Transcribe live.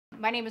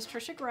My name is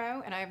Trisha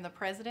Growe, and I am the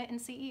President and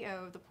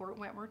CEO of the Port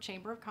Wentworth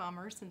Chamber of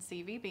Commerce and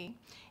CVB.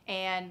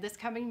 And this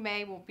coming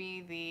May will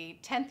be the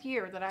 10th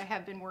year that I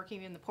have been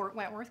working in the Port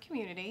Wentworth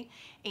community.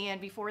 And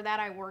before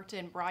that, I worked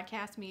in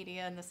broadcast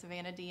media in the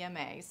Savannah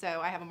DMA. So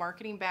I have a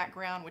marketing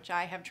background, which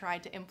I have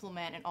tried to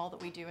implement in all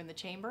that we do in the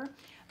Chamber.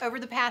 Over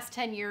the past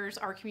 10 years,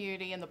 our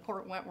community in the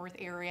Port Wentworth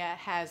area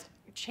has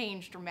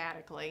changed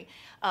dramatically.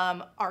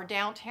 Our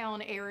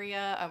downtown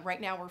area,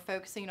 right now we're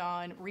focusing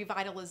on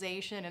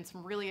revitalization and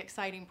some really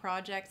exciting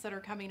projects that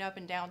are coming up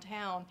in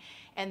downtown.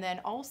 And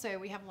then also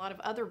we have a lot of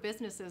other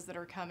businesses that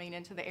are coming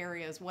into the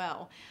area as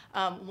well.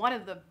 One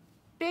of the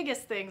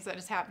biggest things that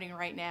is happening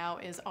right now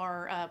is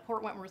our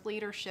Port Wentworth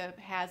leadership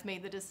has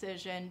made the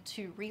decision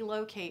to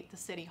relocate the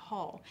City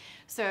Hall.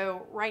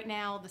 So right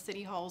now the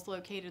City Hall is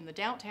located in the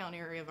downtown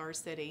area of our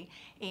city,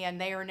 and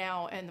they are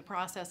now in the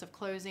process of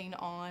closing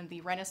on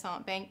the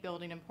Renaissance Bank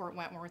building in Port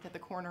Wentworth at the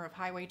corner of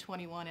Highway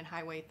 21 and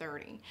Highway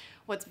 30.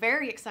 What's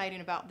very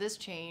exciting about this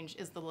change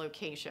is the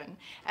location.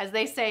 As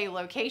they say,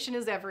 location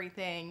is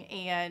everything,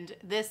 and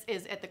this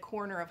is at the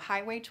corner of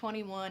Highway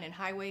 21 and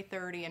Highway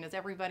 30, and as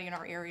everybody in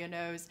our area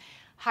knows,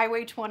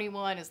 Highway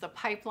 21 is the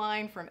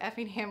pipeline from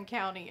Effingham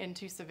County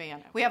into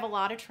Savannah. We have a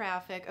lot of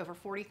traffic, over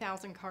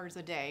 40,000 cars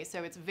a day,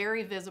 so it's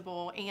very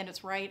visible, and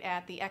it's right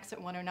at the exit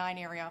 109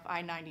 area of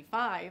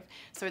I-95,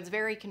 so it's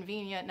very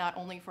convenient not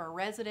only for our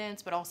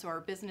residents, but also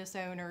our business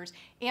owners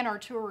and our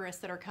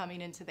tourists that are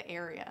coming into the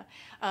area.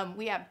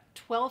 We have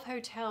 12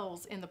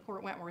 hotels in the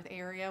Port Wentworth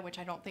area, which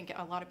I don't think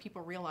a lot of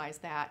people realize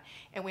that,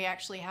 and we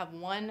actually have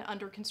one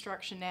under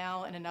construction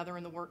now and another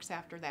in the works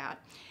after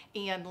that.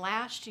 And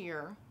last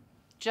year,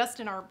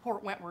 just in our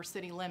Port Wentworth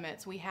city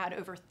limits, we had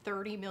over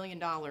 $30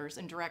 million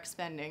in direct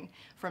spending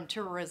from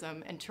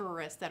tourism and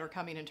tourists that are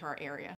coming into our area.